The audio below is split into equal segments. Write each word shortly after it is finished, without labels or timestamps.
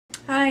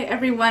Hi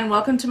everyone,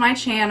 welcome to my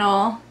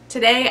channel.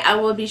 Today I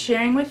will be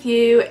sharing with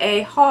you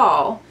a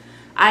haul.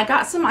 I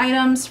got some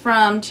items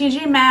from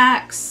TJ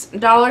Maxx,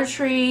 Dollar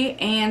Tree,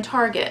 and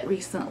Target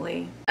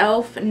recently.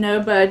 e.l.f. No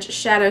Budge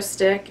Shadow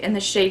Stick in the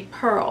shade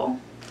Pearl.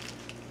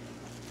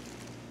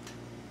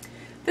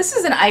 This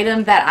is an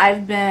item that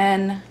I've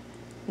been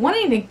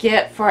wanting to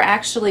get for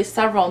actually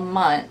several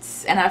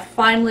months, and I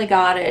finally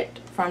got it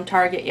from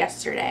Target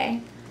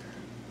yesterday.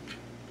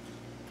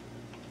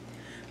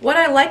 What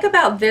I like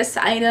about this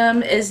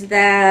item is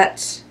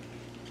that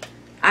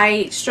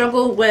I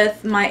struggle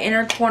with my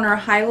inner corner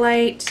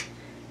highlight,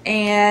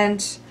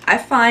 and I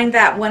find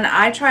that when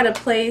I try to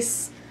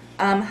place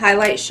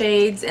highlight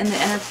shades in the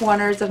inner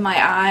corners of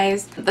my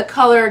eyes, the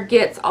color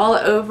gets all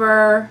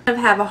over. I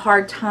have a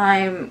hard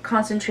time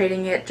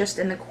concentrating it just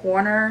in the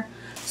corner.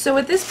 So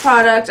with this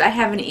product, I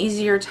have an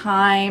easier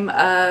time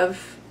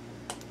of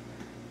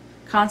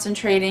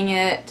concentrating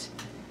it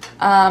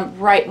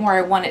right where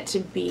I want it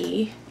to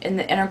be, in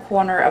the inner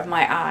corner of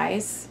my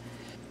eyes.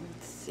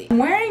 Let's see. I'm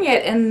wearing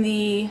it in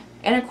the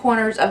inner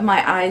corners of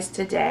my eyes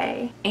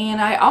today,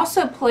 and I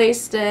also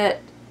placed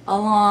it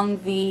along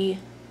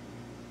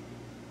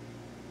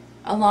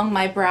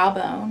my brow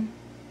bone.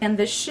 And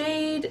the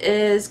shade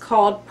is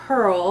called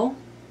Pearl,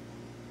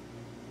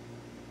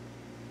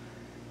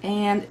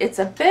 and it's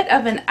a bit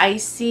of an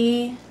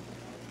icy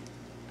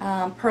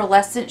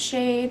pearlescent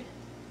shade.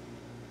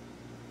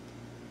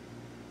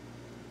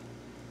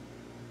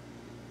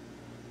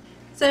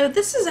 So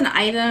this is an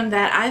item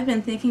that I've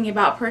been thinking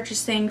about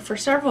purchasing for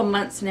several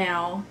months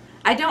now.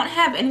 I don't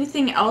have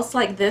anything else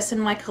like this in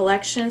my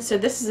collection, so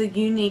this is a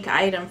unique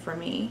item for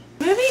me.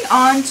 Moving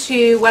on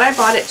to what I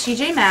bought at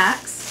TJ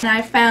Maxx, and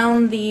I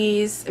found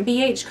these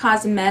BH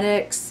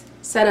Cosmetics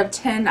set of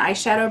 10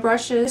 eyeshadow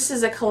brushes. This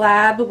is a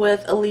collab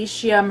with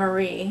Alicia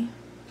Marie.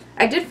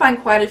 I did find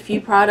quite a few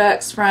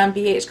products from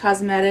BH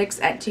Cosmetics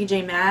at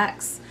TJ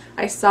Maxx.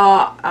 I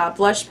saw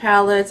blush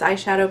palettes,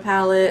 eyeshadow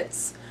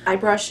palettes,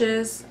 eyebrush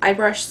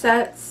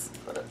sets,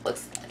 what it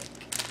looks like.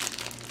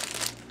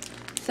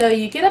 So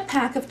you get a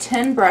pack of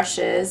 10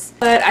 brushes,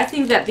 but I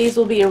think that these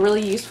will be a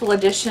really useful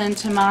addition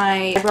to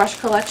my brush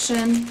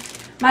collection.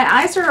 My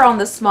eyes are on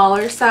the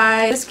smaller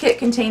side. This kit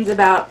contains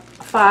about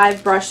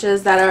 5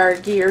 brushes that are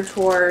geared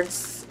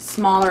towards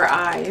smaller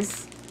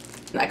eyes.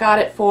 I got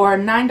it for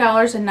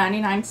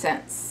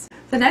 $9.99.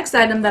 The next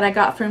item that I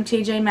got from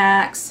TJ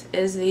Maxx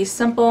is the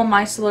Simple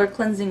Micellar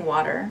Cleansing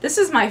Water. This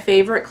is my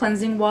favorite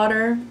cleansing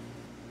water,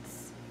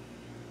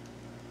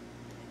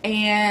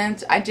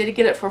 and I did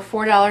get it for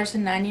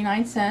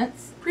 $4.99.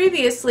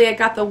 Previously I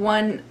got the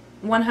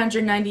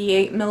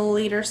 198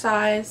 milliliter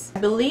size. I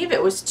believe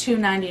it was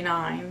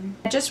 $2.99.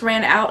 I just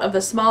ran out of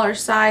the smaller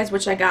size,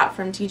 which I got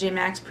from TJ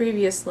Maxx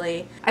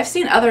previously. I've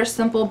seen other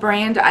Simple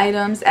brand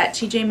items at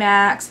TJ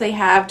Maxx. They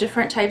have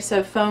different types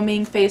of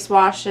foaming face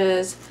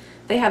washes.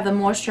 They have the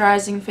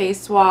moisturizing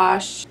face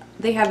wash.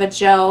 They have a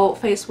gel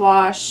face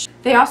wash.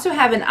 They also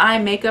have an eye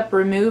makeup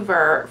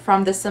remover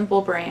from the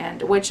Simple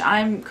brand, which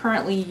I'm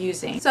currently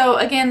using. So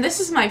again, this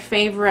is my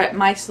favorite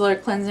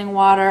micellar cleansing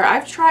water.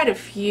 I've tried a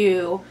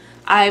few.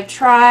 I've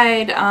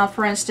tried,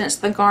 for instance,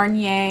 the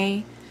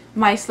Garnier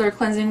micellar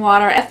cleansing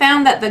water. I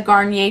found that the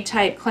Garnier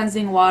type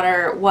cleansing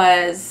water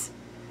was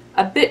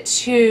a bit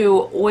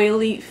too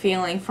oily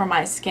feeling for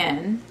my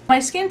skin. My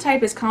skin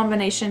type is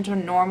combination to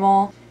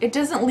normal. It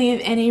doesn't leave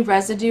any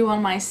residue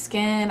on my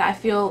skin. I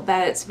feel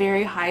that it's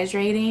very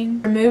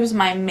hydrating. It removes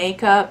my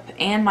makeup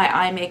and my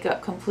eye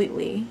makeup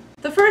completely.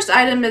 The first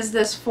item is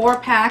this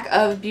 4-pack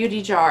of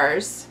beauty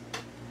jars.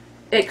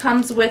 It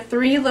comes with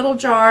 3 little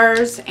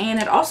jars, and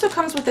it also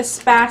comes with a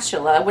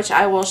spatula, which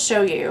I will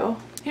show you.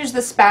 Here's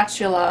the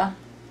spatula,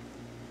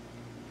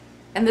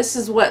 and this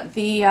is what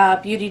the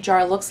beauty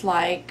jar looks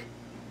like.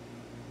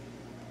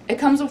 It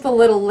comes with a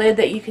little lid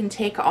that you can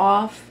take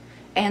off,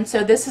 and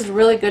so this is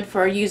really good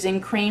for using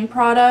cream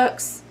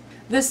products.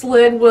 This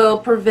lid will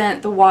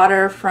prevent the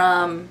water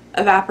from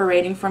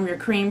evaporating from your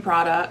cream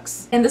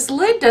products. And this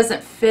lid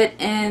doesn't fit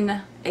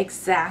in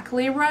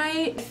exactly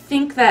right. I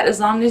think that as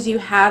long as you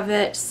have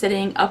it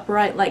sitting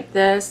upright like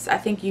this, I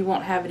think you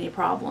won't have any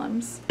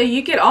problems. So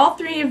you get all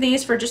 3 of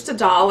these for just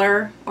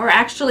 $1, or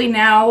actually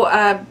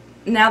now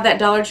that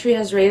Dollar Tree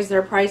has raised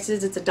their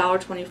prices, it's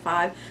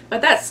 $1.25, but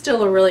that's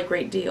still a really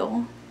great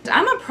deal.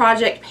 I'm a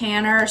project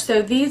panner,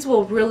 so these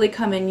will really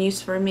come in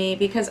use for me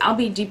because I'll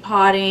be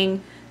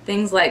depotting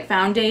things like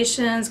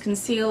foundations,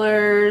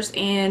 concealers,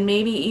 and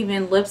maybe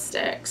even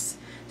lipsticks.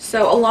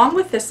 So along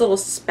with this little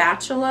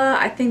spatula,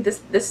 I think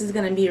this is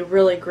going to be a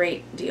really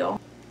great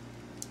deal.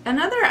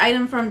 Another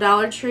item from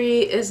Dollar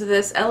Tree is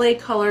this LA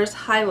Colors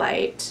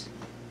highlight,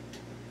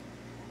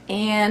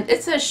 and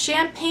it's a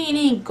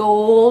champagne-y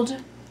gold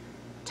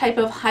type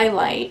of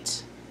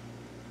highlight.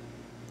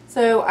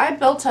 So I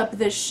built up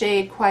this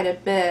shade quite a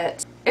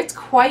bit. It's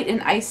quite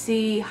an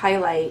icy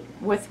highlight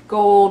with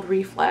gold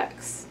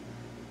reflex.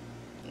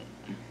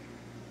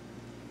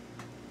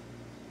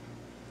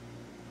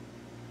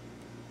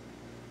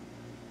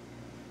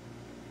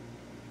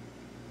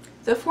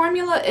 The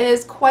formula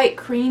is quite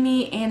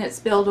creamy and it's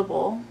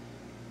buildable.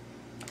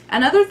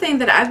 Another thing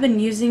that I've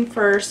been using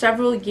for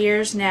several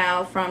years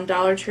now from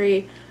Dollar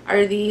Tree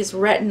are these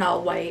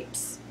retinol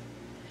wipes.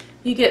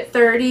 You get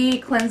 30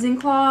 cleansing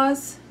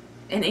cloths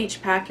in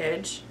each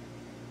package,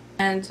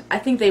 and I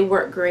think they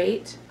work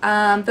great.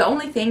 The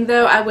only thing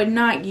though, I would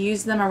not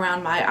use them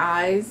around my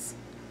eyes,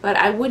 but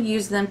I would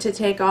use them to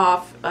take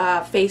off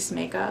face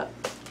makeup.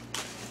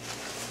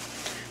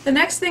 The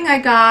next thing I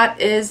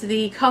got is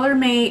the Color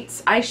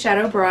Mates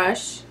eyeshadow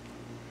brush.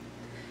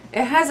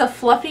 It has a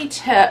fluffy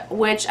tip,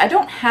 which I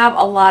don't have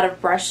a lot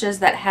of brushes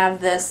that have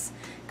this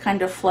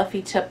kind of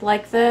fluffy tip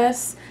like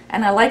this,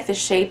 and I like the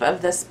shape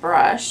of this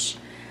brush.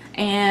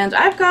 And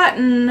I've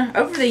gotten,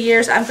 over the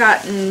years, I've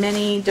gotten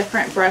many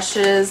different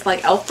brushes, like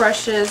e.l.f.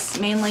 brushes,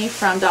 mainly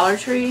from Dollar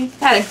Tree. I've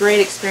had a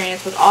great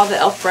experience with all the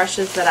e.l.f.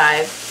 brushes that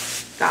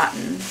I've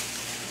gotten.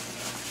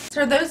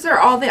 So those are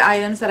all the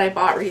items that I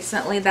bought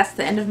recently. That's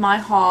the end of my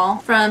haul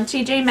from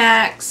TJ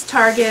Maxx,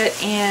 Target,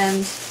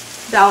 and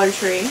Dollar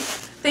Tree.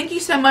 Thank you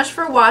so much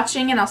for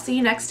watching, and I'll see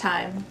you next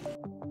time.